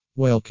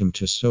Welcome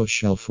to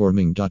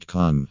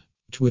socialforming.com.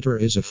 Twitter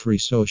is a free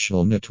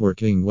social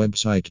networking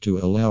website to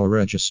allow a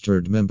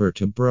registered member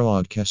to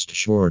broadcast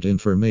short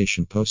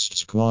information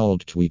posts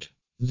called tweet.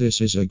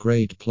 This is a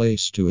great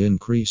place to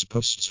increase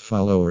posts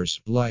followers,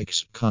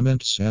 likes,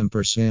 comments,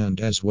 ampersand,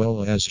 as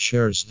well as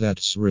shares.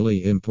 That's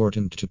really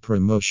important to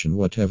promotion.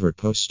 Whatever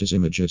post is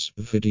images,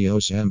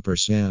 videos,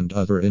 ampersand,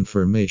 other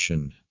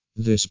information.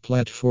 This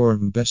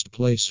platform best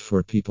place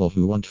for people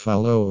who want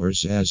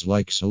followers as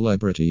like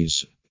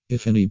celebrities.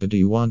 If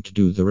anybody want to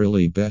do the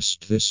really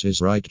best, this is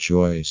right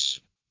choice.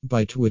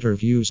 By Twitter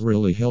views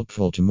really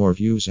helpful to more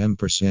views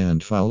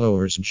ampersand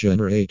followers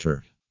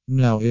generator.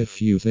 Now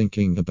if you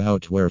thinking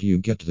about where you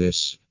get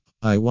this,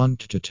 I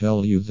want to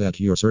tell you that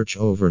your search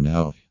over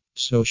now.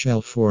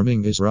 Social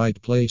forming is right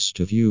place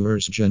to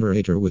viewers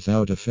generator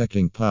without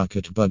affecting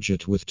pocket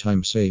budget with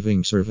time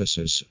saving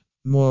services.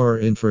 More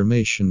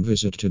information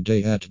visit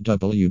today at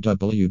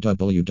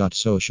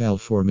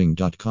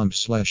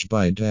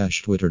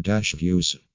www.socialforming.com/by-twitter-views.